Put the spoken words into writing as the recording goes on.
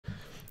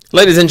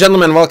Ladies and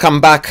gentlemen,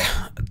 welcome back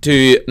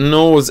to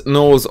Knows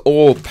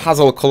All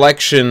Puzzle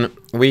Collection.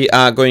 We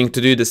are going to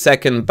do the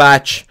second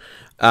batch,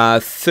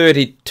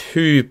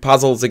 32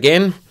 puzzles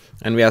again,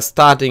 and we are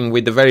starting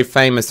with the very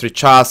famous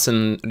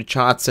Richardson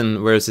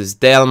versus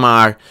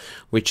Delmar,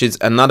 which is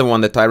another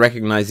one that I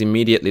recognize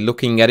immediately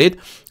looking at it,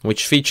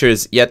 which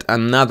features yet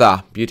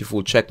another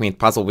beautiful checkmate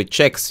puzzle with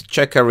checks,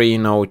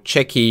 checkerino,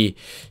 checky,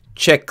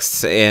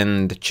 checks,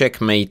 and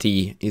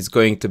checkmatey is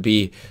going to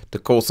be the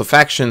course of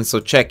action.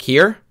 So check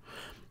here.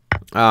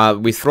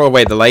 We throw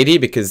away the lady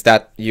because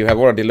that, you have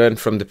already learned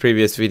from the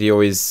previous video,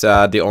 is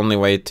the only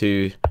way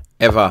to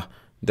ever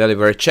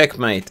deliver a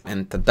checkmate.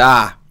 And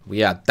tada,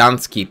 we are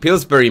Dansky,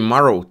 Pillsbury,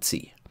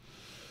 Maroczy.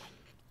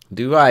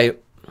 Do I...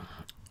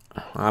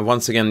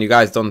 once again, you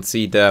guys don't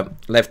see the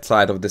left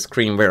side of the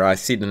screen where I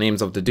see the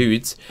names of the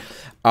dudes.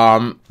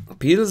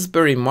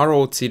 Pillsbury,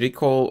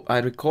 Maroczy, I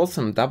recall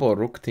some double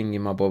rook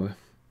thingy-mabob.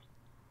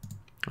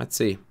 Let's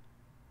see.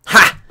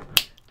 Ha!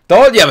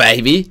 Told ya,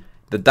 baby!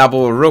 The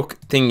double rook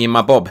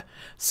thingy-mabob.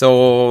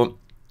 So,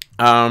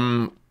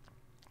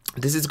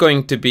 this is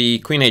going to be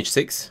queen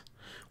h6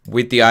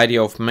 with the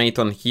idea of mate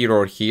on here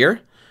or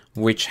here,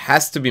 which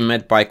has to be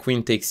met by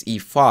queen takes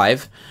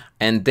e5.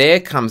 And there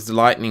comes the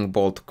lightning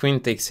bolt. Queen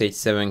takes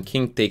h7,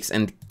 king takes,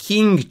 and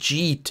king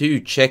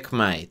g2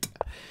 checkmate.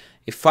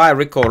 If I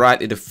recall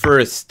rightly, the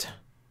first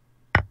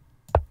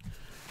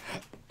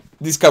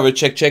discovered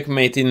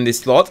checkmate in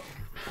this slot.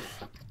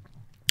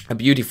 A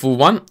beautiful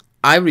one.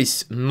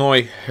 Iris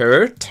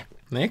Neuhert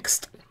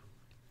next.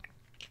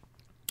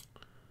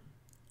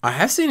 I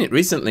have seen it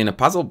recently in a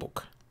puzzle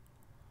book.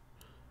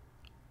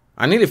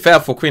 I nearly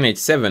fell for queen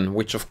h7,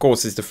 which of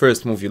course is the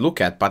first move you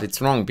look at, but it's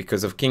wrong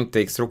because of king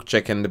takes, rook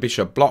check, and the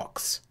bishop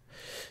blocks.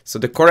 So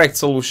the correct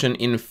solution,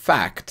 in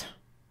fact,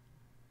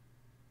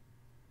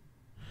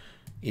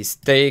 is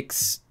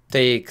takes,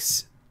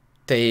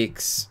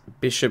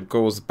 bishop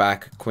goes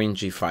back, queen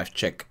g5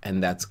 check,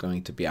 and that's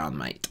going to be our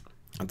mate.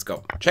 Let's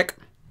go. Check.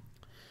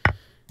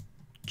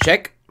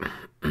 Check.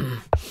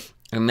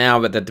 And now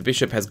that the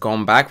bishop has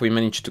gone back, we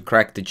managed to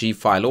crack the g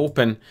file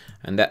open,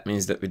 and that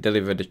means that we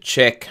deliver the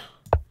check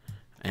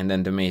and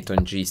then the mate on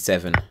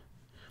g7.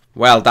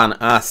 Well done,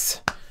 us.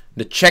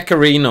 The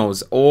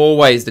checkerinos,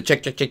 always the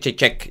check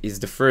is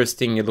the first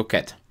thing you look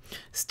at.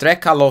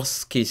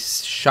 Strekalowski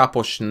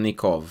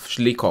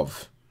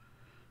Shaposhnikov.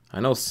 I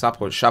know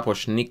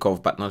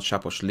Shaposhnikov, but not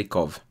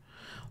Shaposhlikov.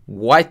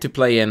 White to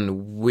play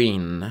and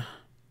win.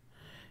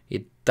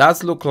 It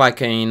does look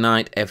like a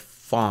knight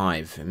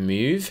f5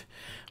 move,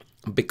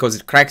 because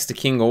it cracks the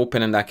king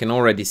open, and I can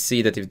already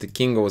see that if the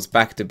king goes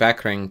back to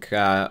back rank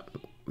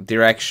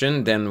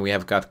direction, then we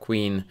have got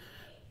queen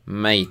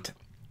mate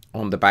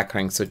on the back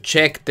rank. So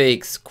check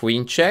takes,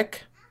 queen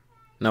check.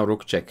 No,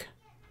 rook check.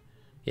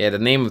 Yeah, the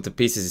name of the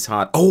pieces is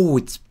hard. Oh,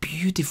 it's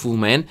beautiful,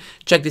 man.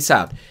 Check this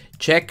out.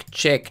 Check,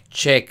 check,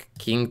 check,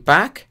 king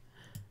back.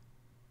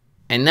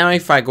 And now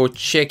if I go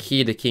check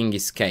here, the king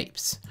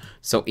escapes.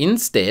 So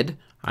instead,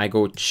 I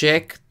go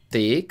check,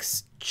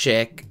 takes,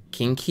 check,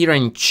 king here,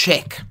 and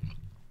check.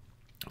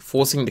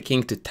 Forcing the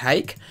king to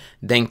take.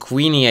 Then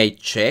queen e8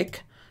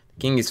 check.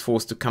 King is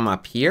forced to come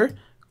up here.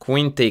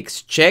 Queen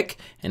takes check.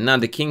 And now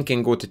the king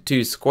can go to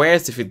two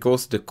squares. If it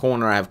goes to the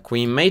corner, I have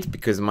queen mate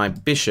because my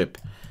bishop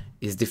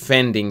is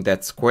defending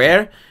that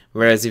square.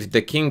 Whereas if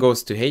the king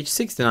goes to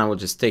h6, then I will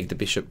just take the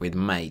bishop with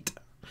mate.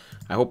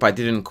 I hope I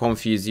didn't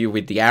confuse you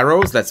with the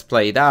arrows. Let's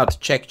play it out.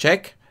 Check,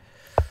 check.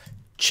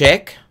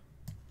 Check.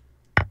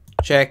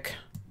 Check.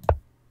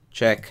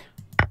 Check.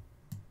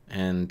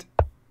 And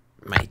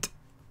mate.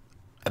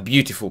 A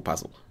beautiful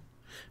puzzle.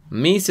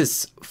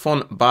 Mises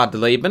von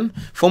Bardeleben.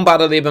 Von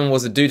Bardeleben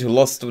was a dude who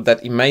lost to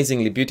that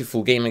amazingly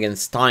beautiful game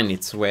against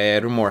Steinitz,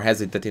 where rumor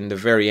has it that in the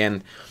very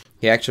end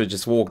he actually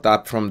just walked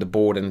up from the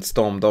board and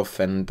stormed off,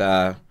 and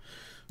I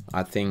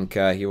think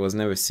he was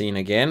never seen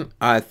again.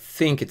 I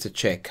think it's a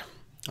check.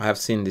 I have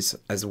seen this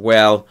as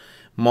well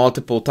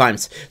multiple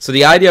times. So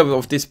the idea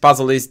of this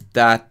puzzle is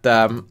that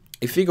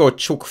if we go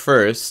chook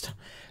first,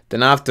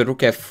 then after rook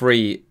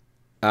f3,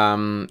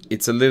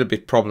 it's a little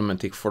bit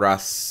problematic for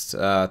us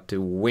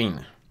to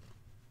win.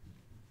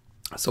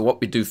 So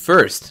what we do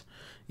first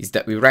is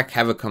that we wreak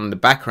havoc on the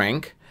back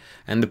rank,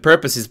 and the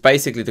purpose is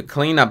basically to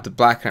clean up the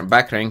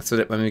back rank so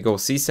that when we go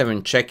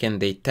c7 check and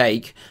they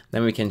take,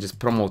 then we can just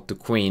promote the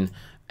queen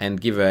and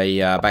give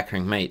a back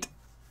rank mate.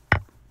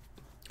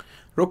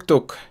 Rook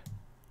took,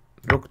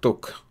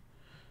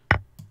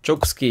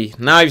 Chokski.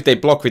 Now if they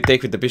block, we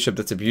take with the bishop.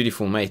 That's a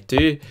beautiful mate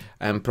too,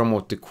 and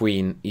promote the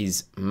queen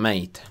is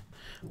mate.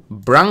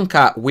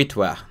 Branka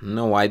Witwer,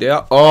 no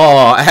idea.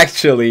 Oh,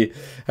 actually,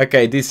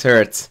 okay, this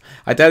hurts.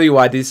 I tell you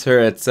why this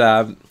hurts.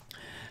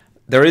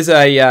 There is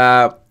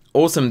a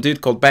awesome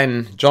dude called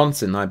Ben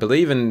Johnson, I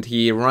believe, and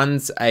he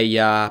runs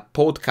a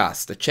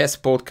podcast, a chess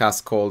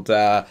podcast called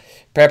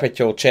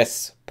Perpetual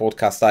Chess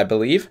Podcast, I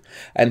believe.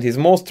 And his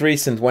most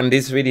recent, when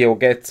this video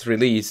gets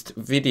released,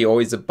 video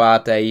is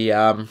about a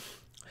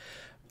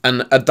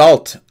an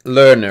adult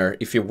learner,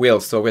 if you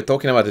will. So we're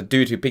talking about a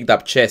dude who picked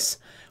up chess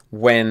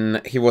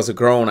when he was a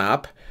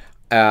grown-up,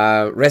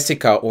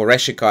 Resica or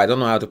Reshika, I don't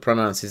know how to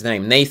pronounce his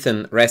name,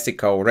 Nathan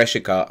Resica or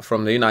Reshika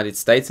from the United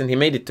States, and he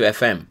made it to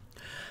FM.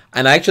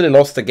 And I actually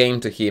lost the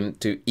game to him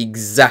to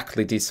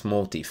exactly this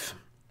motif.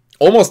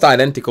 Almost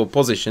identical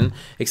position,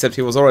 except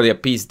he was already a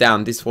piece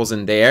down, this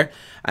wasn't there.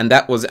 And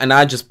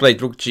I just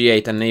played rook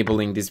g8,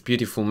 enabling this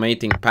beautiful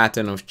mating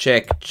pattern of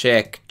check,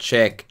 check,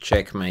 check,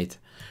 checkmate.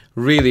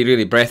 Really,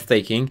 really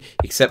breathtaking,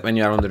 except when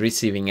you are on the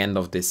receiving end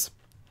of this.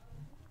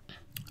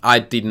 I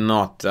did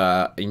not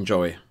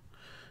enjoy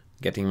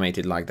getting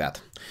mated like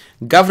that.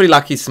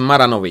 Gavrilakis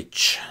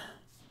Maranovic.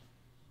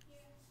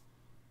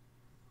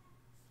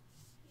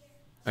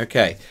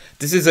 Okay,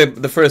 this is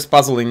the first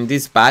puzzle in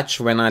this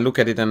batch. When I look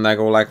at it and I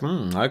go like,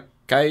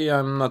 okay,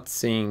 I'm not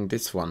seeing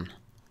this one.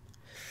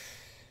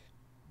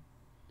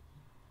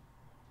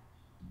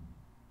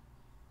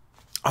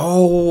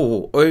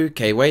 Oh,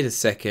 okay, wait a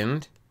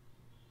second.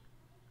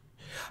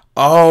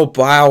 Oh,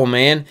 wow,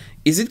 man.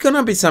 Is it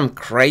gonna be some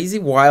crazy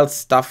wild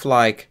stuff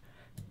like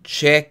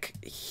check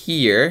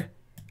here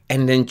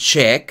and then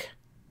check?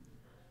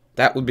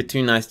 That would be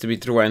too nice to be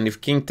true. And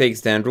if king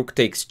takes, then rook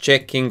takes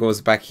check, king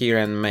goes back here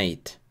and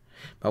mate.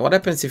 But what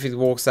happens if it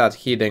walks out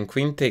here? Then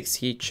queen takes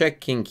here, check,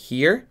 king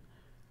here.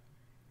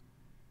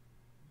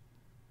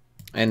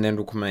 And then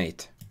rook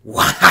mate.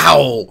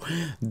 Wow!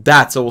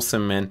 That's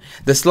awesome, man.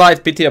 The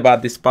slight pity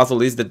about this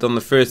puzzle is that on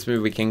the first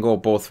move we can go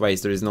both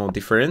ways. There is no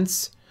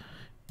difference.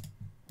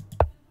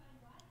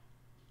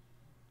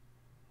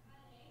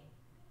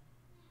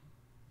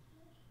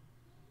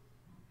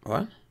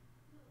 What?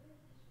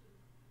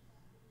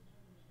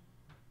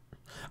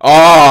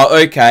 Oh,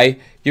 okay.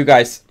 You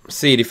guys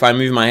see it if I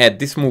move my head.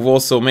 This move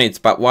also mates,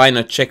 but why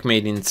not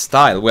checkmate in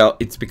style? Well,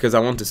 it's because I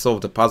want to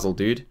solve the puzzle,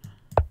 dude.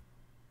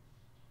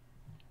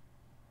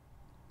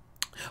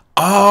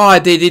 Oh,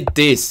 they did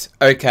this.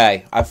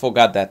 Okay, I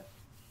forgot that.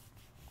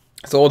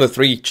 So all the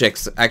three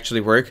checks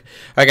actually work.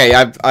 Okay,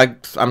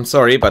 I'm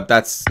sorry, but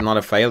that's not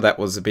a fail. That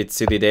was a bit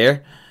silly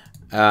there.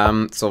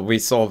 So we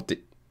solved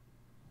it.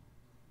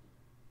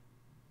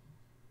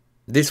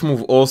 This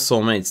move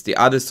also mates. The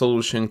other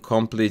solution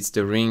completes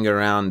the ring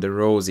around the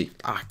rosy.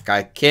 Ah,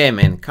 okay,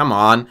 man, come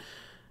on.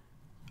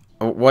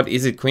 What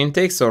is it? Queen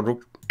takes or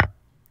rook?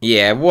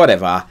 Yeah,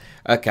 whatever.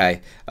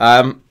 Okay.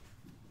 I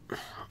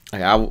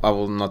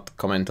will not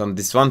comment on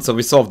this one. So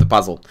we solved the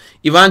puzzle.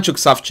 Ivanchuk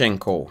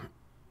Savchenko.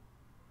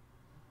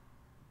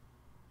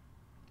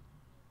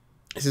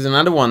 This is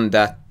another one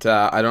that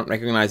I don't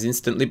recognize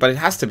instantly, but it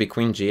has to be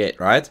Queen G8,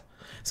 right?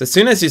 So as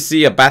soon as you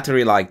see a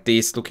battery like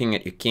this, looking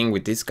at your king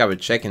with this covered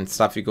check and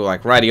stuff, you go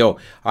like, rightio,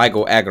 I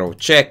go aggro.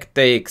 Check,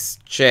 takes,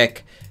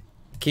 check,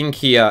 king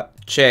here,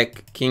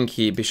 check, king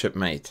here, bishop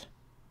mate.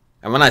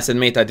 And when I said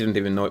mate, I didn't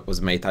even know it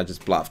was mate, I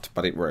just bluffed,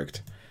 but it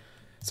worked.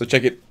 So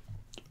check it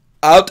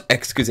out,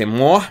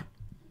 excusez-moi.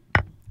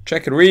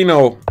 Check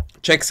Reno,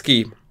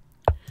 Chekski,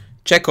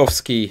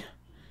 Chekovsky,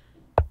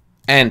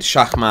 and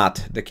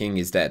Shachmat, the king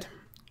is dead.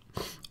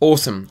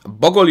 Awesome.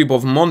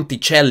 Bogolyubov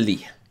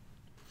Monticelli.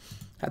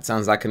 That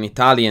sounds like an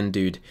Italian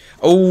dude.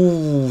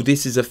 Oh,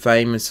 this is a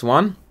famous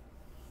one.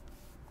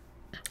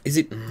 Is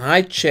it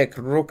knight check,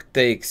 rook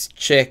takes,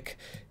 check,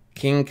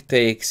 king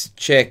takes,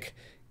 check,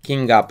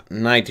 king up,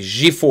 knight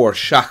g4,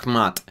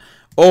 shachmat.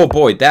 Oh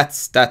boy,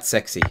 that's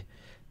sexy.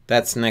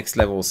 That's next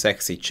level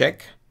sexy.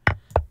 Check,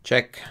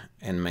 check,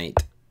 and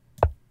mate.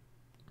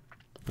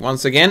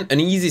 Once again, an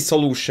easy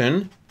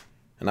solution,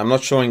 and I'm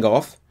not showing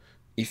off,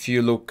 if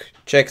you look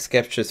checks,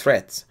 captures,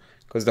 threats.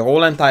 Because the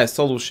whole entire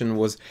solution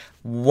was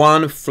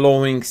one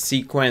flowing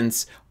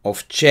sequence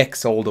of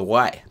checks all the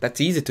way.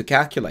 That's easy to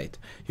calculate.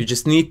 You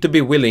just need to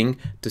be willing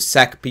to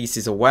sack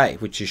pieces away,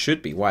 which you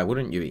should be. Why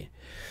wouldn't you be?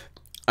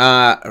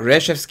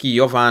 Reshevsky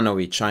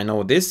Jovanovic, I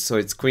know this. So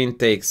it's queen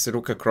takes,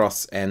 rook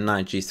across, and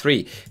knight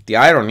g3. The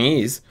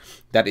irony is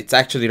that it's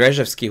actually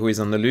Reshevsky who is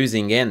on the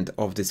losing end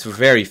of this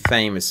very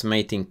famous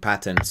mating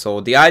pattern.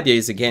 So the idea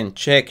is again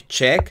check,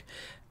 check.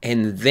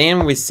 And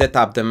then we set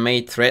up the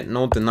mate threat.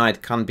 No, the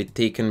knight can't be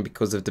taken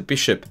because of the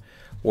bishop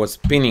was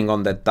pinning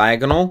on that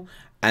diagonal.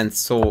 And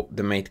so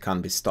the mate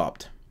can't be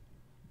stopped.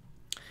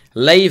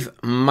 Lev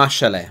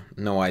Mashale.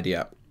 No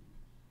idea.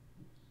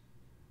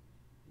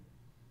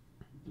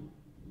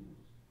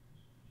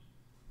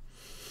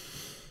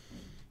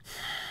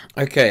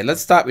 Okay,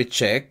 let's start with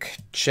check.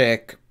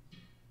 Check.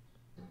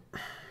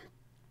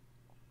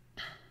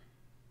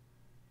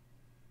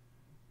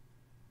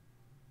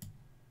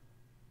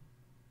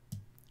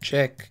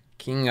 Check,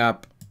 king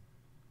up.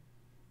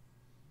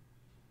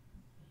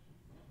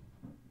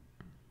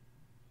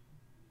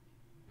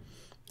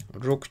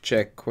 Rook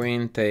check,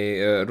 queen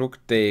take, rook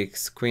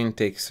takes, queen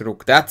takes,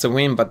 rook. That's a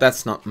win, but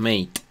that's not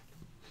mate.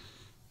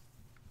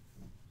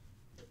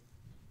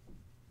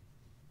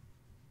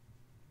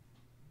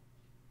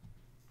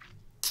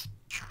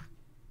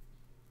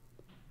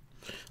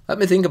 Let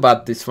me think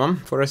about this one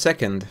for a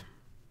second.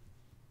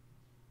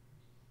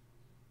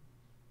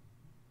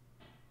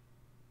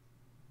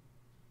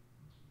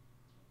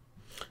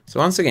 So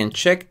once again,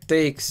 check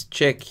takes,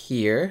 check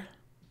here.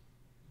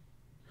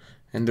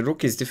 And the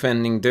rook is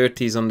defending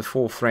dirties on the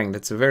fourth rank.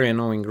 That's a very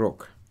annoying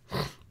rook.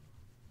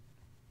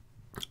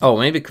 Oh,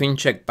 maybe queen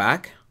check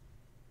back.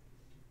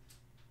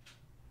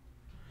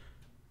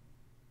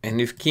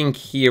 And if king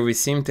here, we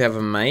seem to have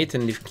a mate.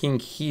 And if king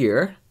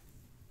here,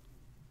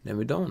 then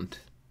we don't.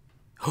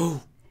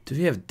 Oh, do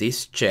we have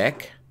this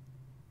check?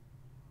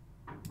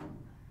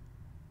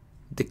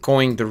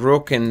 Decoying the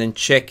rook and then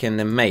check and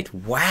then mate.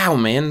 Wow,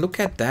 man, look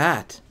at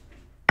that.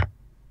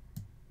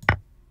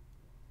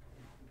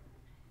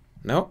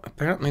 No,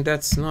 apparently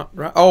that's not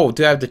right. Oh,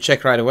 do I have the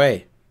check right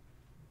away?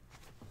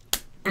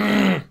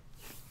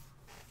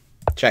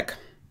 Check.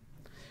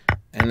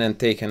 And then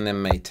take and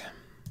then mate.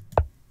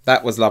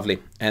 That was lovely.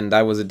 And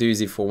that was a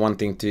doozy for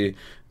wanting to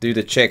do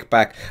the check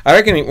back. I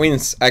reckon it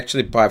wins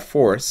actually by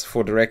force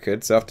for the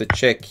record. So after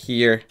check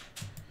here,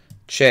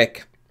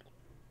 check.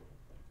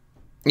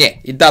 Yeah,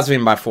 it does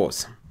win by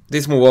force.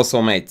 This move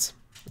also mates.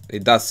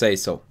 It does say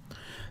so.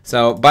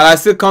 So, but I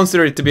still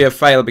consider it to be a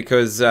fail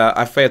because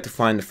I failed to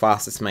find the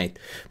fastest mate.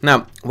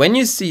 Now, when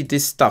you see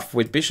this stuff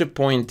with bishop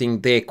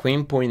pointing there,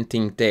 queen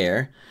pointing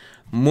there,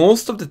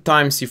 most of the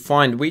times you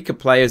find weaker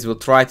players will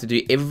try to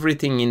do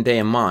everything in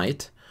their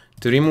might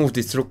to remove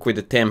this rook with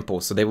the tempo.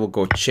 So they will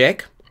go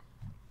check,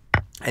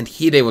 and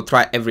here they will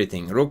try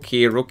everything. Rook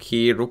here, rook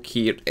here, rook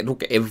here,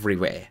 rook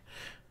everywhere.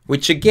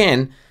 Which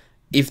again,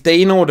 if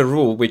they know the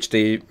rule, which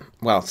they,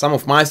 well, some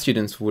of my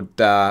students would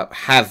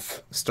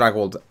have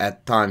struggled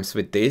at times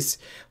with this,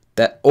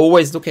 that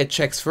always look at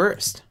checks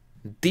first.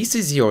 This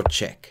is your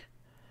check.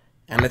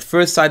 And at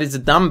first sight it's the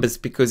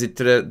dumbest because it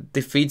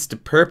defeats the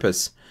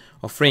purpose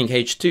of freeing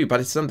h2,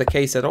 but it's not the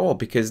case at all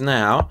because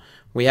now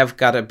we have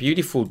got a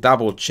beautiful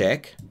double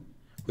check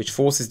which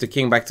forces the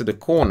king back to the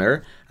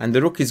corner and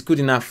the rook is good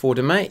enough for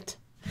the mate.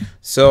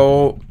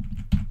 So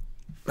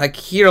like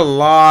here a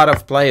lot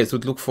of players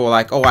would look for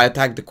like, oh, I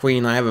attack the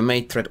queen, I have a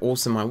mate threat,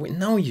 awesome, I win.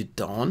 No, you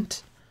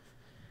don't.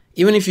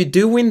 Even if you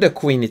do win the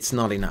queen, it's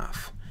not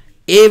enough.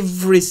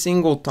 Every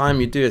single time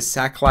you do a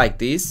sack like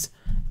this,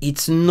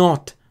 it's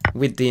not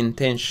with the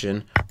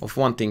intention of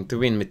wanting to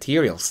win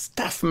material,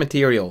 stuff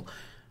material.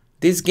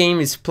 This game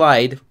is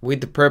played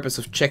with the purpose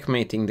of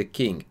checkmating the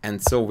king,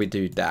 and so we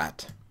do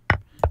that.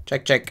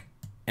 Check, check,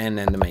 and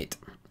then the mate.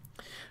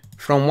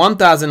 From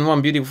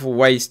 1001 beautiful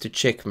ways to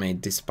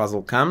checkmate, this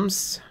puzzle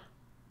comes.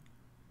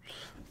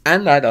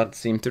 And I don't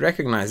seem to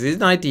recognize. Is it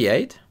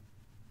 98?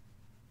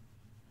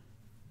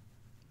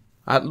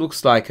 That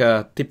looks like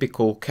a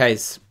typical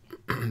case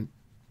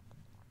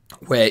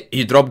where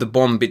you drop the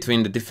bomb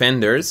between the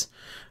defenders,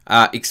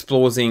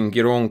 exposing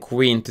your own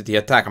queen to the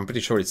attack. I'm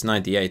pretty sure it's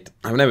 98.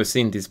 I've never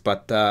seen this,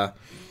 but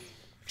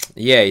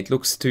yeah, it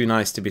looks too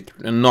nice to be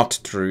not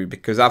true,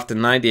 because after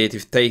 98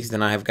 if takes,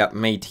 then I have got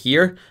mate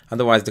here,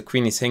 otherwise the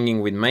queen is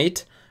hanging with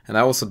mate, and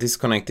I also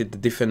disconnected the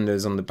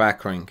defenders on the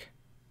back rank.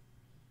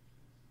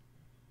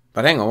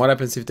 But hang on, what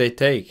happens if they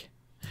take?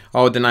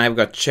 Oh, then I have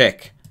got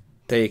check,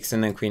 takes,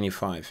 and then queen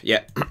e5.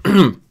 Yeah.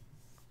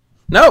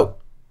 No!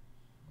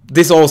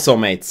 This also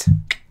mates.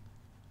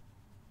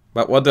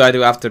 But what do I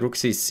do after rook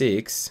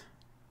c6?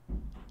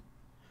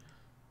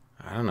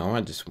 I don't know,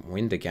 I just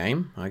win the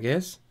game, I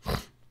guess.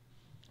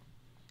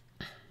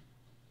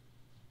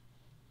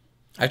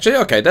 Actually,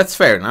 okay, that's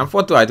fair enough.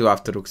 What do I do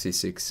after rook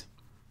c6?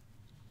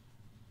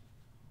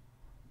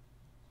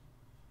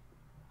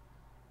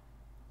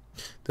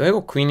 Do I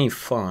go queen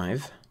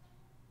e5?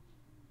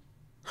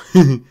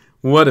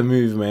 What a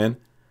move, man.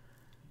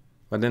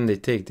 But then they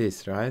take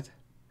this, right?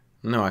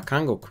 No, I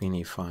can't go queen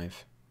e5.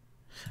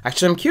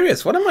 Actually, I'm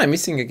curious. What am I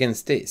missing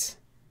against this?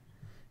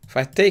 If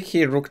I take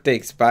here, rook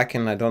takes back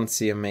and I don't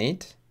see a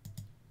mate.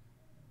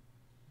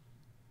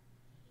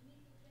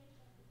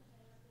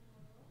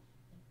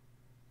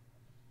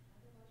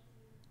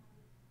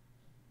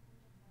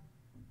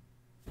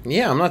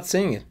 Yeah, I'm not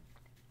seeing it.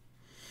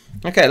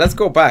 Okay, let's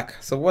go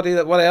back. So what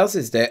else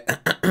is there?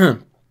 I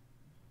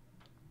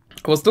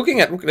was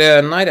looking at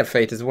knight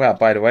f8 as well,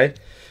 by the way.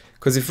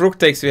 Because if rook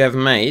takes, we have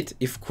mate.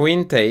 If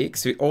queen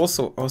takes, we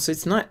also... Oh, so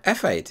it's knight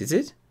f8, is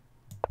it?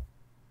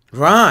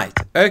 Right.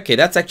 Okay,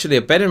 that's actually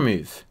a better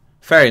move.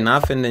 Fair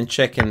enough. And then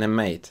check and then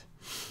mate.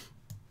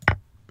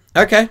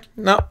 Okay,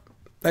 no.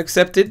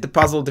 Accepted. The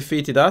puzzle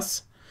defeated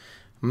us.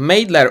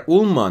 Maidler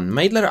Ullmann.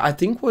 Maidler, I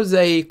think, was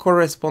a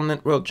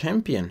correspondent world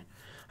champion.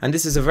 And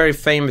this is a very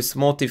famous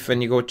motif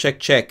when you go check,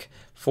 check,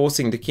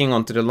 forcing the king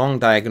onto the long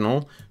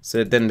diagonal, so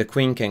that then the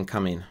queen can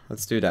come in.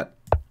 Let's do that.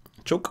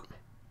 Chook.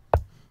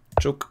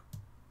 Chook.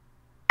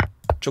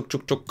 Chook,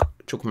 chook, chook.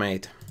 Chook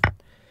mate.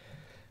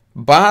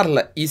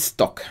 Barle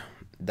Istok.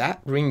 That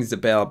rings a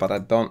bell, but I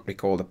don't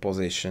recall the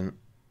position.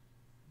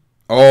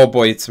 Oh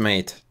boy, it's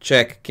mate.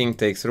 Check. King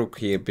takes rook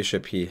here,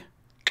 bishop here.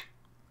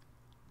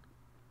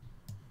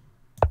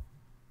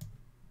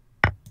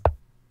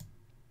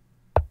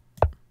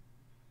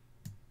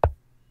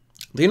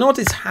 Do you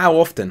notice how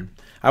often,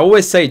 I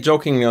always say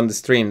jokingly on the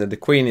stream that the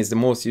queen is the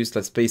most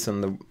useless piece on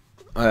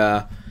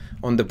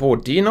the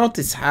board. Do you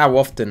notice how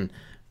often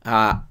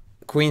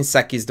queen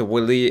sack is the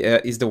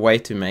way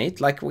to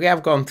mate? Like, we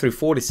have gone through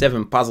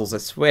 47 puzzles. I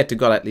swear to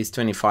God, at least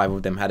 25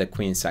 of them had a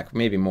queen sack,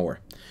 maybe more.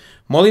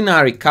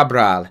 Molinari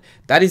Cabral.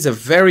 That is a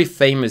very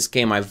famous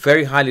game. I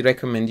very highly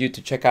recommend you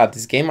to check out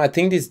this game. I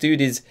think this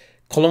dude is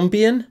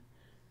Colombian.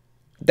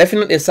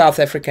 Definitely a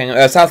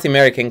South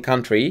American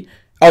country.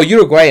 Oh,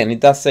 Uruguayan, it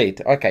does say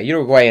it. Okay,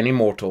 Uruguayan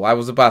Immortal. I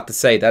was about to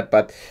say that,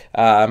 but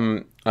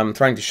I'm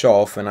trying to show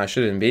off and I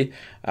shouldn't be.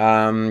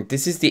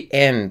 This is the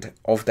end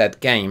of that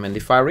game. And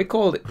if I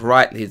recall it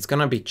rightly, it's going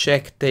to be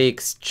check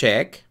takes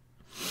check.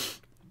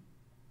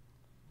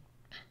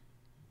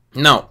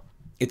 No,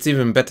 it's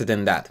even better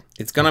than that.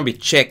 It's going to be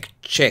check,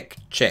 check,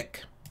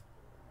 check.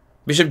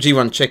 Bishop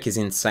G1 check is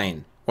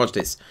insane. Watch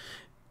this.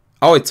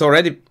 Oh, it's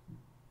already...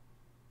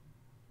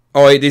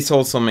 Oh, it is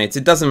also mates.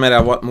 It doesn't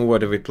matter what move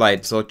order we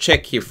played. So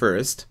check here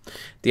first.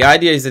 The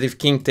idea is that if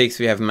king takes,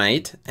 we have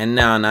mate. And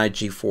now knight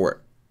g4.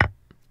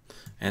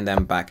 And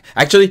then back.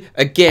 Actually,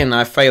 again,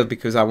 I failed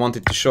because I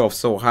wanted to show off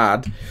so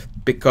hard.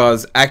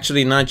 Because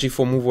actually knight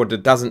g4 move order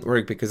doesn't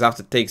work. Because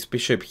after takes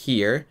bishop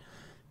here.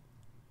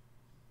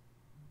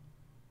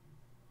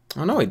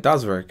 Oh no, it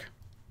does work.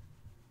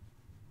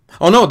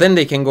 Oh no, then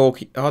they can go...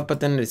 Oh, but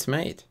then it's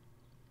mate.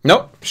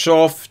 Nope,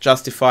 show off,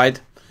 justified.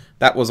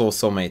 That was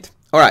also mate.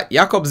 Alright,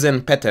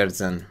 Jakobsen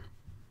Pettersen.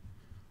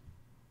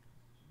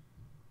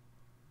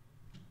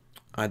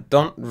 I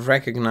don't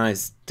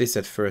recognize this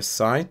at first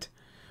sight.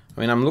 I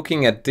mean, I'm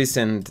looking at this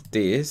and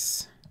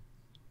this.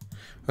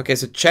 Okay,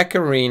 so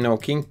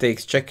Checkerino, king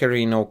takes,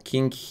 Checkerino,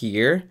 king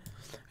here.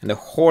 And the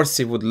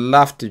horsey would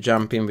love to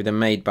jump in with a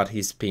mate, but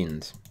he's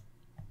pinned.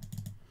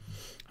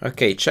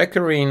 Okay,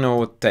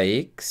 Checkerino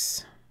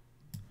takes.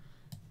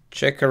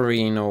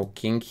 Checkerino,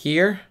 king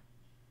here.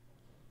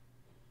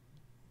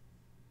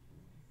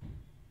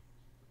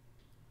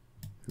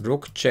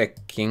 Rook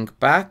check, king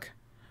back.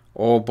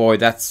 Oh boy,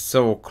 that's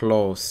so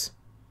close.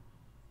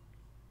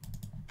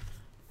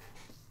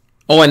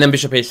 Oh, and then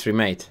bishop h3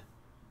 mate.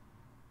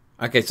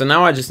 Okay, so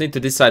now I just need to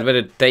decide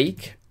whether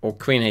take or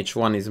queen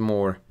h1 is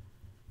more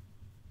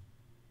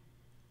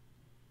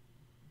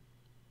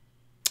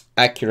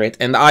accurate,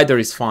 and either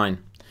is fine.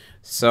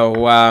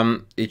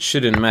 So it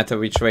shouldn't matter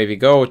which way we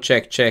go.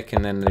 Check, check,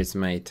 and then there's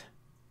mate.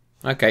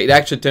 Okay, it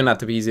actually turned out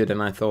to be easier than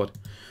I thought.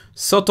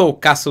 Soto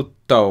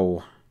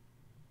Casuto.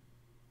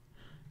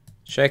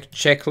 Check,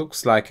 check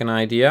looks like an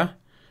idea.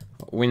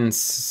 Wins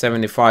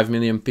 75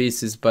 million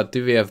pieces, but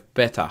do we have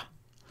better?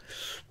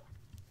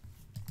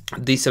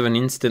 D7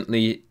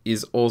 instantly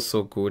is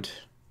also good.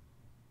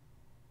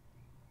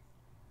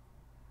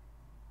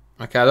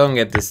 Okay, I don't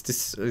get this.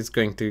 This is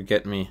going to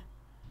get me.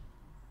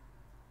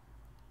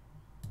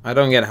 I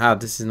don't get how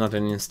this is not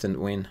an instant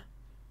win.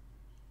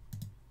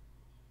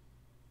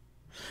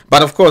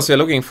 But of course, we're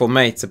looking for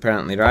mates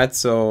apparently, right?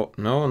 So,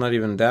 no, not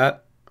even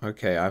that.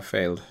 Okay, I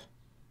failed.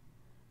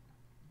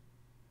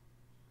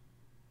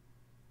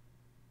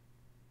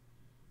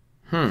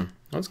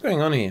 What's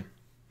going on here?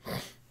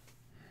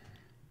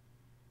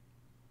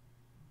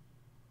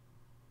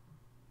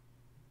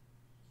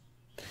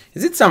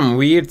 Is it some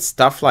weird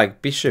stuff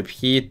like bishop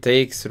here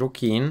takes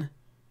rook in?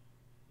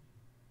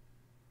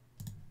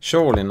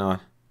 Surely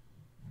not.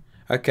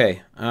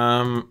 Okay,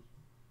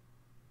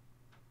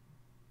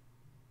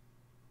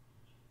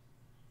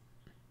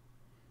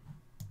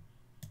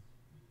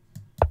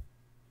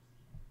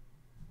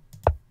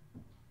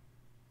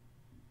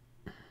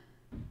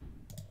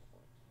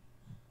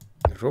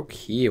 rook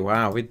here,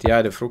 wow, with the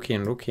idea of rook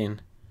in, rook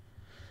in.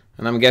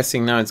 And I'm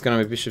guessing now it's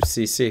gonna be bishop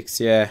c6,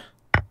 yeah.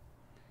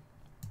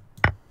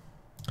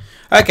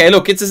 Okay,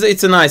 look,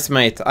 it's a nice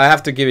mate. I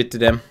have to give it to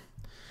them.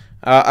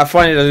 I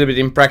find it a little bit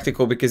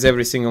impractical because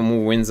every single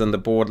move wins on the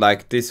board.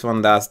 Like this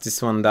one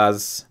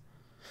does,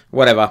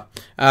 whatever.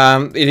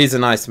 It is a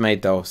nice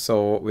mate though,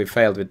 so we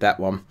failed with that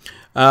one.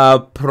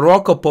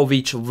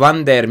 Prokopovich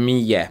van der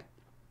Meer.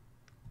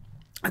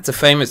 That's a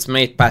famous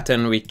mate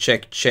pattern with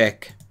check,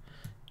 check,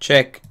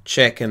 check,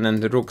 check, and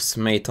then the rook's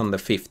mate on the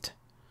 5th.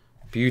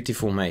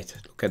 Beautiful mate.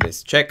 Look at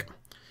this. Check,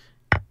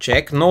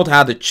 check. Note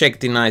how the check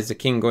denies the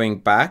king going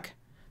back.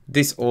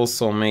 This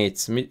also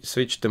mates.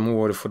 Switch the move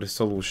order for the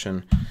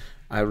solution.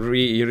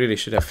 You really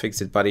should have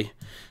fixed it, buddy.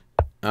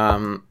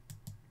 But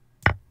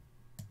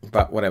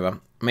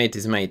whatever. Mate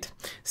is mate.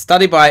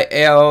 Study by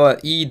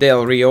L.E.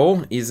 Del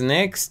Rio is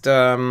next.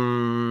 What?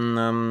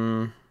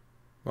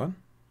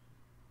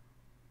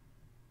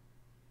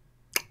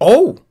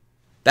 Oh!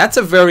 That's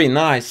a very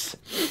nice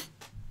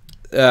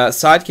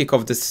sidekick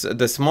of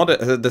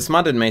the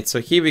smothered mate.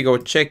 So here we go.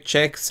 Check,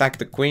 check. Sack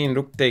the queen.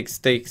 Rook takes,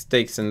 takes,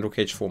 takes, and rook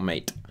h4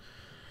 mate.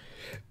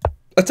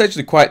 That's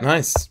actually quite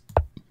nice.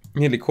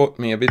 Nearly caught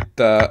me a bit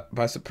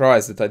by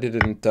surprise that I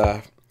didn't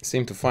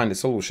seem to find a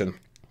solution.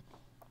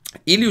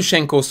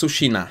 Ilyushenko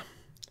Sushina.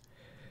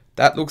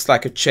 That looks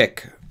like a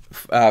check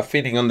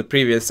fitting on the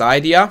previous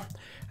idea.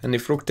 And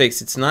if rook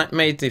takes, it's knight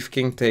mate. If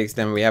king takes,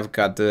 then we have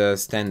got the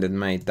standard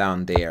mate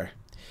down there.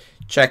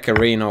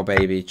 Checkerino,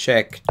 baby.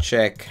 Check,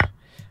 check.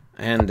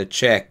 And the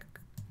check.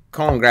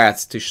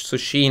 Congrats to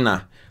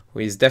Sushina, who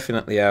is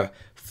definitely a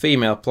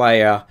female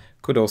player.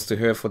 Kudos to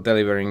her for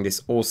delivering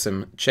this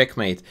awesome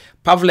checkmate.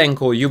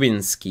 Pavlenko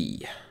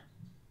Yubinsky.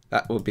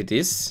 That will be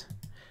this.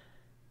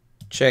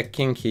 check,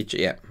 king here.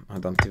 Yeah, I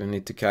don't even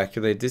need to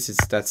calculate. This is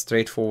that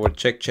straightforward.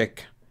 Check,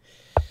 check.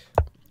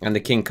 And the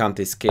king can't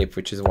escape,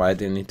 which is why I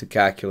didn't need to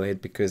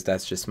calculate, because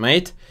that's just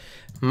mate.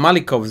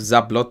 Malikov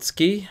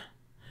Zablotsky.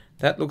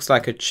 That looks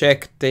like a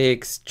check,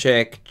 takes,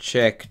 check,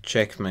 check,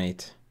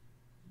 checkmate.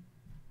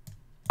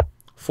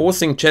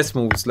 Forcing chess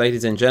moves,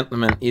 ladies and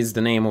gentlemen, is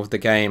the name of the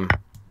game.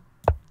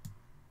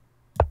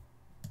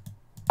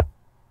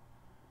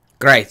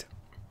 Great.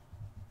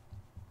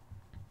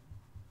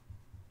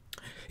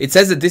 It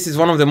says that this is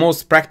one of the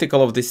most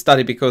practical of this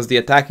study because the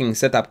attacking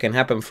setup can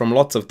happen from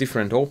lots of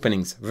different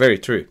openings. Very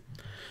true.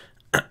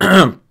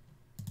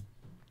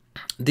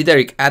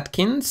 Dideric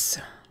Atkins.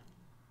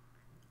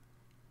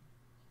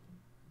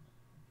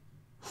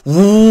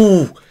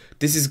 Woo!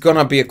 This is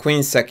gonna be a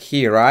queen sack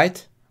here,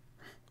 right?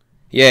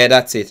 Yeah,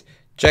 that's it.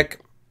 Check,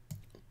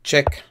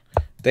 check.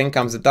 Then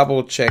comes a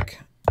double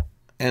check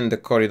and the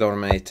corridor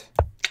mate.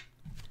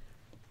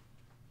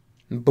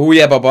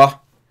 Booyah, baba.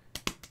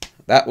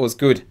 That was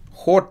good.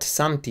 Hort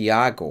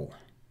Santiago.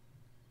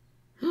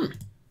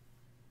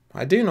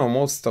 I do know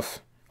most of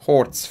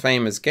Hort's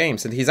famous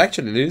games, and he's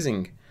actually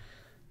losing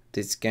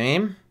this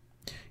game.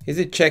 Is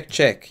it check,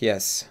 check?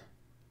 Yes.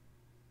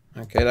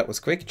 Okay, that was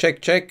quick.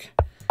 Check, check.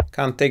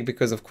 Can't take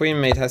because of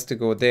queen mate, has to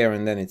go there,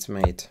 and then it's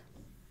mate.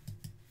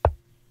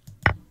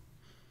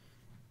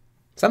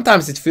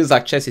 Sometimes it feels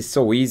like chess is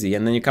so easy,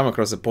 and then you come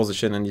across a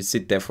position and you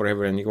sit there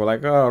forever and you go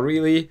like, oh,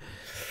 really?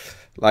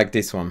 Like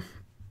this one.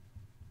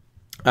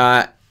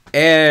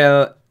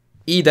 El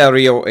Ida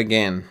Rio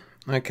again.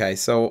 Okay,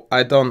 so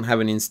I don't have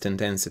an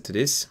instant answer to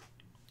this,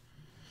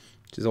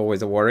 which is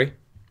always a worry.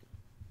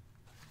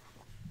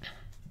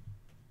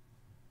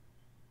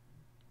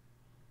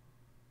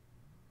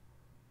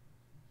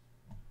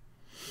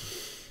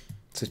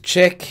 So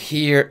check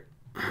here.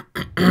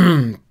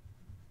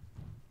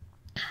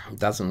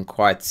 Doesn't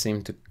quite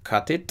seem to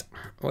cut it.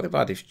 What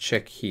about if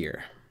check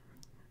here?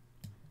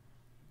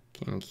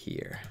 King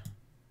here.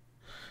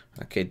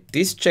 Okay,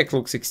 this check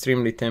looks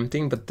extremely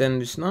tempting, but then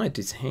this knight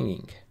is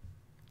hanging.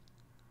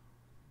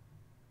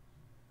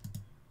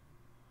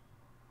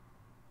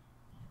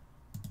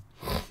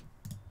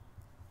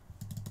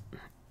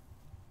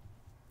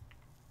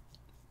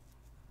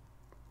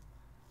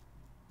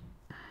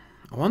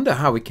 I wonder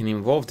how we can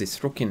involve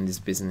this rook in this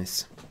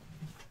business.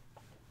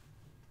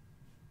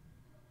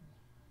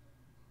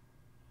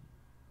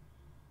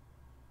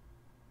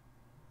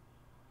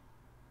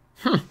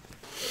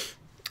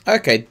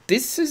 Okay,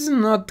 this is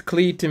not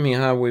clear to me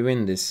how we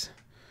win this.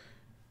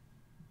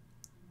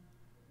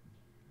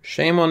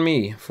 Shame on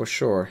me, for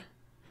sure.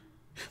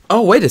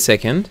 Oh, wait a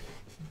second.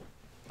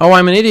 Oh,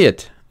 I'm an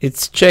idiot.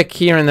 It's check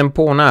here and then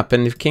pawn up.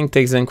 And if king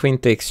takes, then queen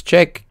takes.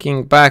 Check,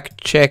 king back,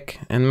 check,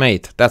 and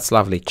mate. That's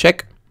lovely.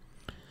 Check.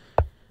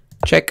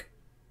 Check.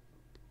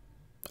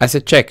 I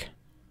said check.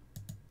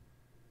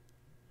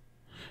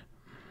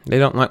 They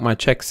don't like my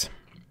checks.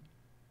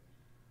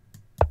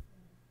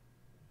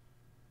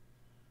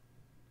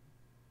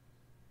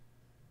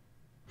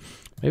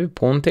 Maybe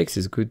pawn takes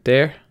is good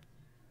there.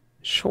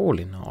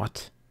 Surely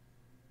not.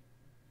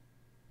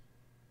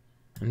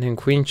 And then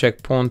queen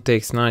check, pawn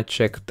takes, knight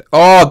check.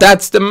 Oh,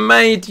 that's the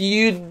mate,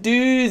 you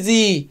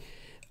doozy.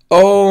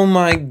 Oh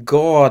my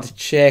god.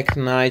 Check,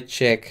 knight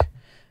check.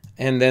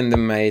 And then the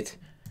mate.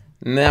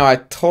 Now I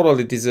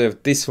totally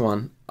deserve this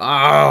one.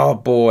 Oh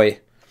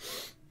boy.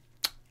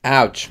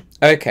 Ouch.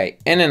 Okay,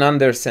 N.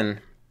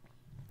 Andersen.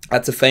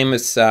 That's a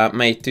famous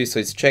mate too.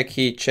 So it's check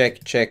here,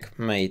 check, check,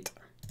 mate.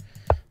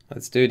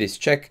 Let's do this.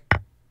 Check,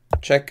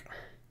 check,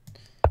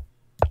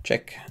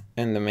 check,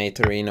 and the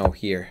Materino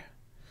here.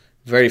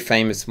 Very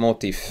famous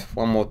motif.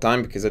 One more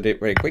time because I did it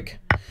very quick.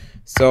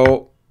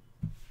 So,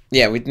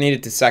 yeah, we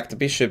needed to sack the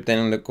bishop,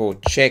 then go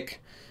check.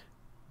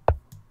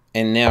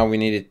 And now we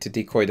needed to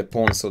decoy the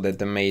pawn so that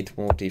the mate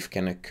motif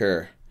can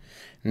occur.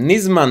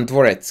 Nizman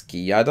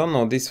Dvoretsky. I don't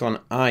know this one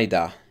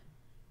either.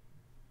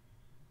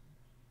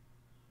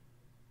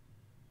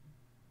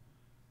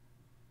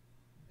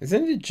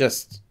 Isn't it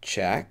just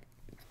check?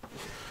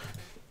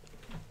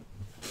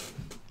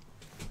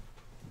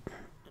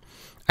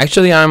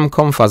 Actually, I'm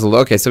confuzzled.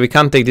 Okay, so we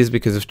can't take this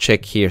because of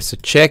check here. So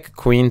check,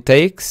 queen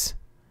takes.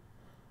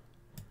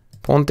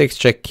 Pawn takes,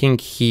 check, king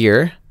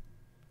here.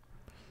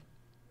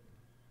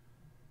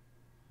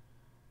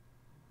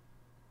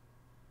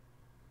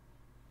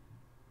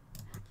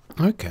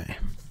 Okay.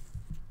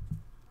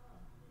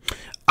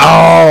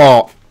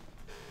 Oh!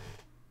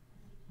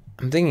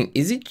 I'm thinking,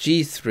 is it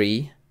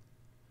g3?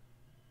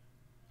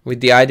 With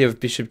the idea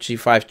of bishop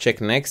g5 check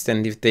next,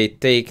 and if they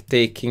take,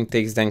 king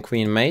takes, then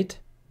queen mate?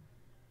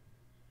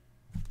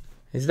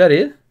 Is that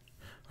it?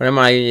 Or am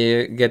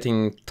I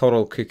getting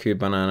total cuckoo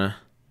banana?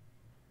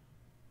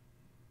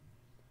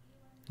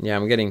 Yeah,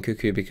 I'm getting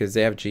cuckoo because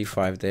they have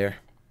g5 there.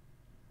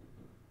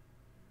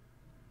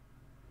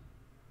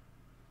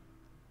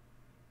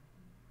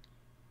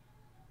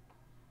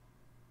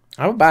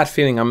 I have a bad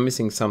feeling I'm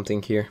missing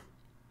something here.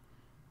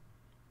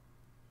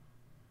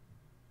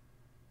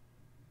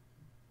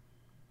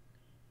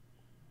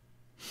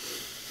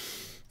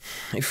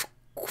 If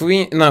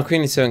queen, no,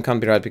 queen e7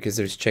 can't be right because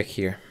there's check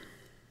here.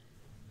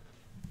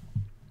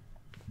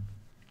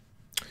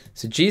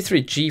 So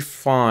g3,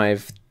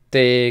 g5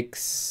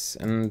 takes,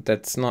 and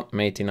that's not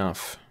mate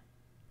enough.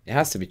 It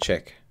has to be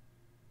check.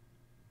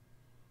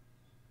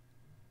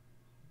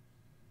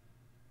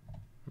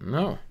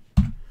 No.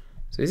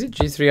 So is it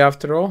g3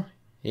 after all?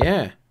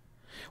 Yeah.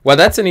 Well,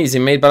 that's an easy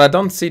mate, but I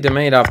don't see the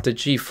mate after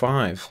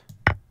g5.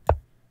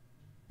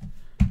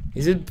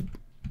 Is it...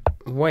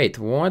 Wait,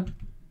 what?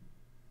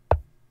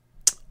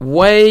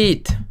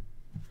 Wait!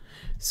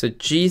 So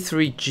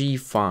g3,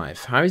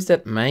 g5. How is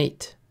that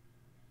mate?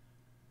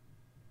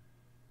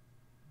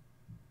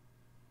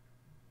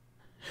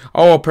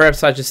 Oh,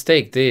 perhaps I just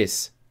take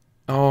this.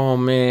 Oh,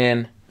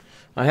 man.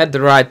 I had the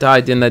right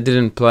idea and I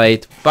didn't play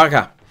it.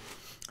 Bugger.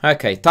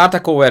 Okay,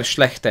 Tartakov were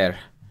schlechter.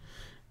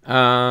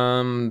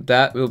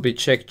 That will be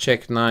check,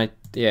 check, knight.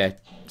 Yeah,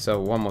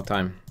 so one more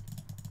time.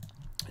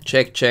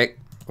 Check, check.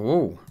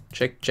 Ooh,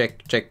 check,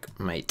 check, check,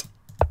 mate.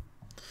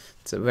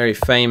 It's a very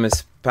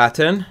famous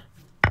pattern.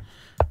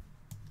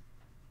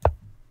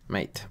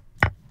 Mate.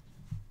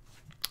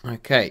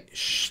 Okay,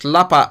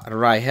 Schlapper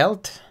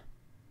Reihelt.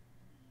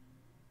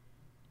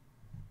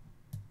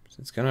 So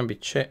it's gonna be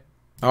check.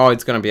 Oh,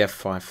 it's gonna be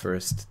f5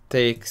 first.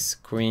 Takes,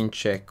 queen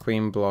check,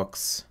 queen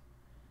blocks.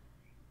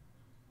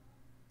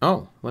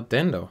 Oh, what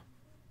then though?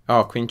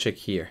 Oh, queen check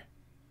here.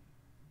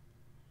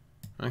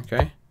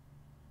 Okay.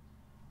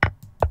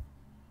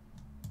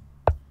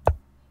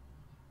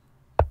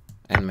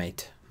 And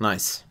mate.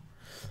 Nice.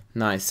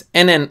 Nice.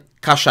 And then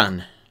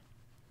Kashan.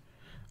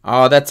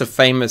 Oh, that's a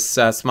famous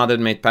smothered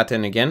mate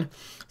pattern again.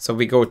 So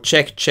we go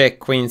check, check,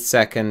 queen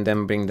second,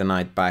 then bring the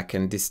knight back.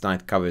 And this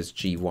knight covers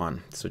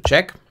g1. So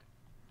check.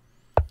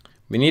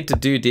 We need to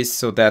do this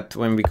so that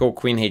when we go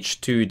queen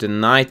h2, the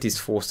knight is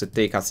forced to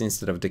take us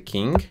instead of the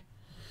king.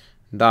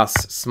 Thus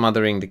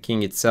smothering the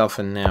king itself,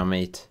 and now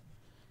mate.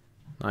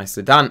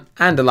 Nicely done.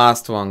 And the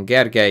last one,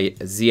 Gergely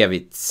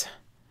Zievits.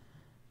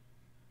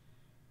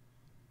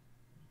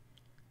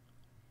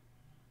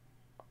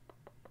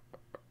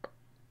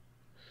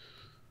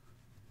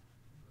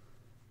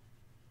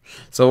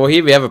 So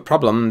here we have a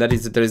problem, that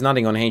is that there is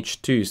nothing on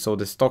h2, so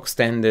the stock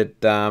standard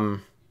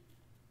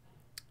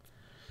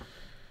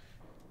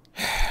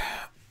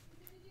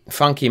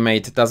funky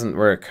mate doesn't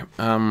work.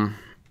 What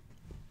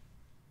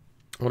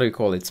do you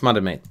call it?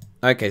 Smothered mate.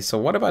 Okay, so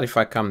what about if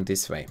I come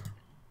this way?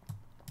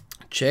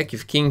 Check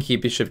if king here,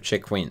 bishop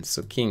check wins.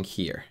 So king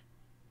here.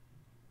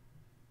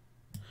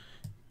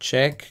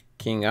 Check,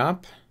 king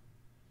up.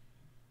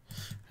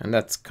 And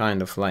that's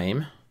kind of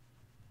lame.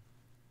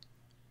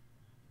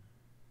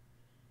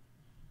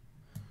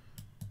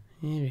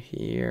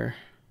 Here.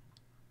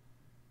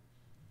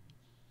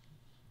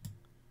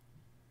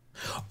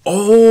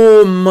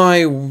 Oh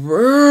my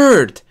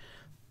word!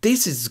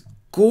 This is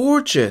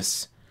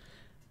gorgeous!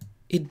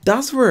 It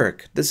does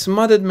work. The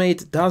smothered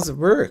mate does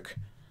work.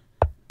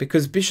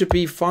 Because bishop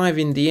e5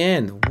 in the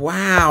end.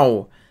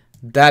 Wow!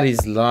 That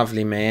is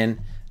lovely,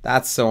 man.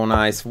 That's so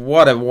nice.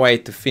 What a way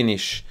to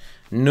finish.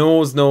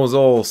 Nose, nose,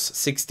 alls.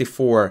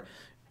 64.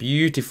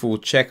 Beautiful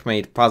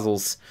checkmate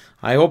puzzles.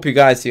 I hope you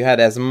guys, you had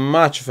as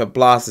much of a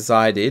blast as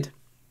I did.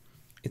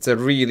 It's a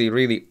really,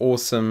 really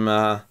awesome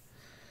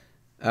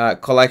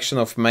collection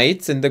of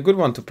mates. And a good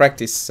one to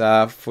practice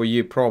for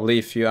you probably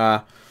if you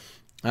are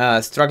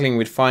struggling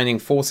with finding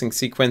forcing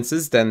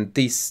sequences, then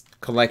this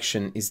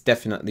collection is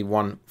definitely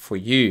one for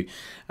you.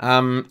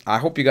 I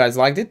hope you guys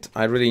liked it.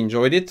 I really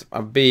enjoyed it.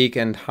 A big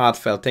and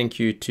heartfelt thank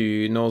you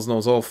to Nose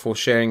Knows All for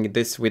sharing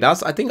this with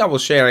us. I think I will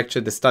share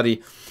actually the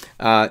study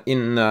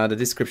in the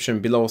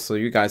description below so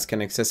you guys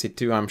can access it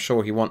too. I'm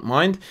sure he won't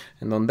mind.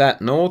 And on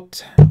that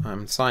note,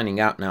 I'm signing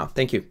out now.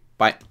 Thank you.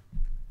 Bye.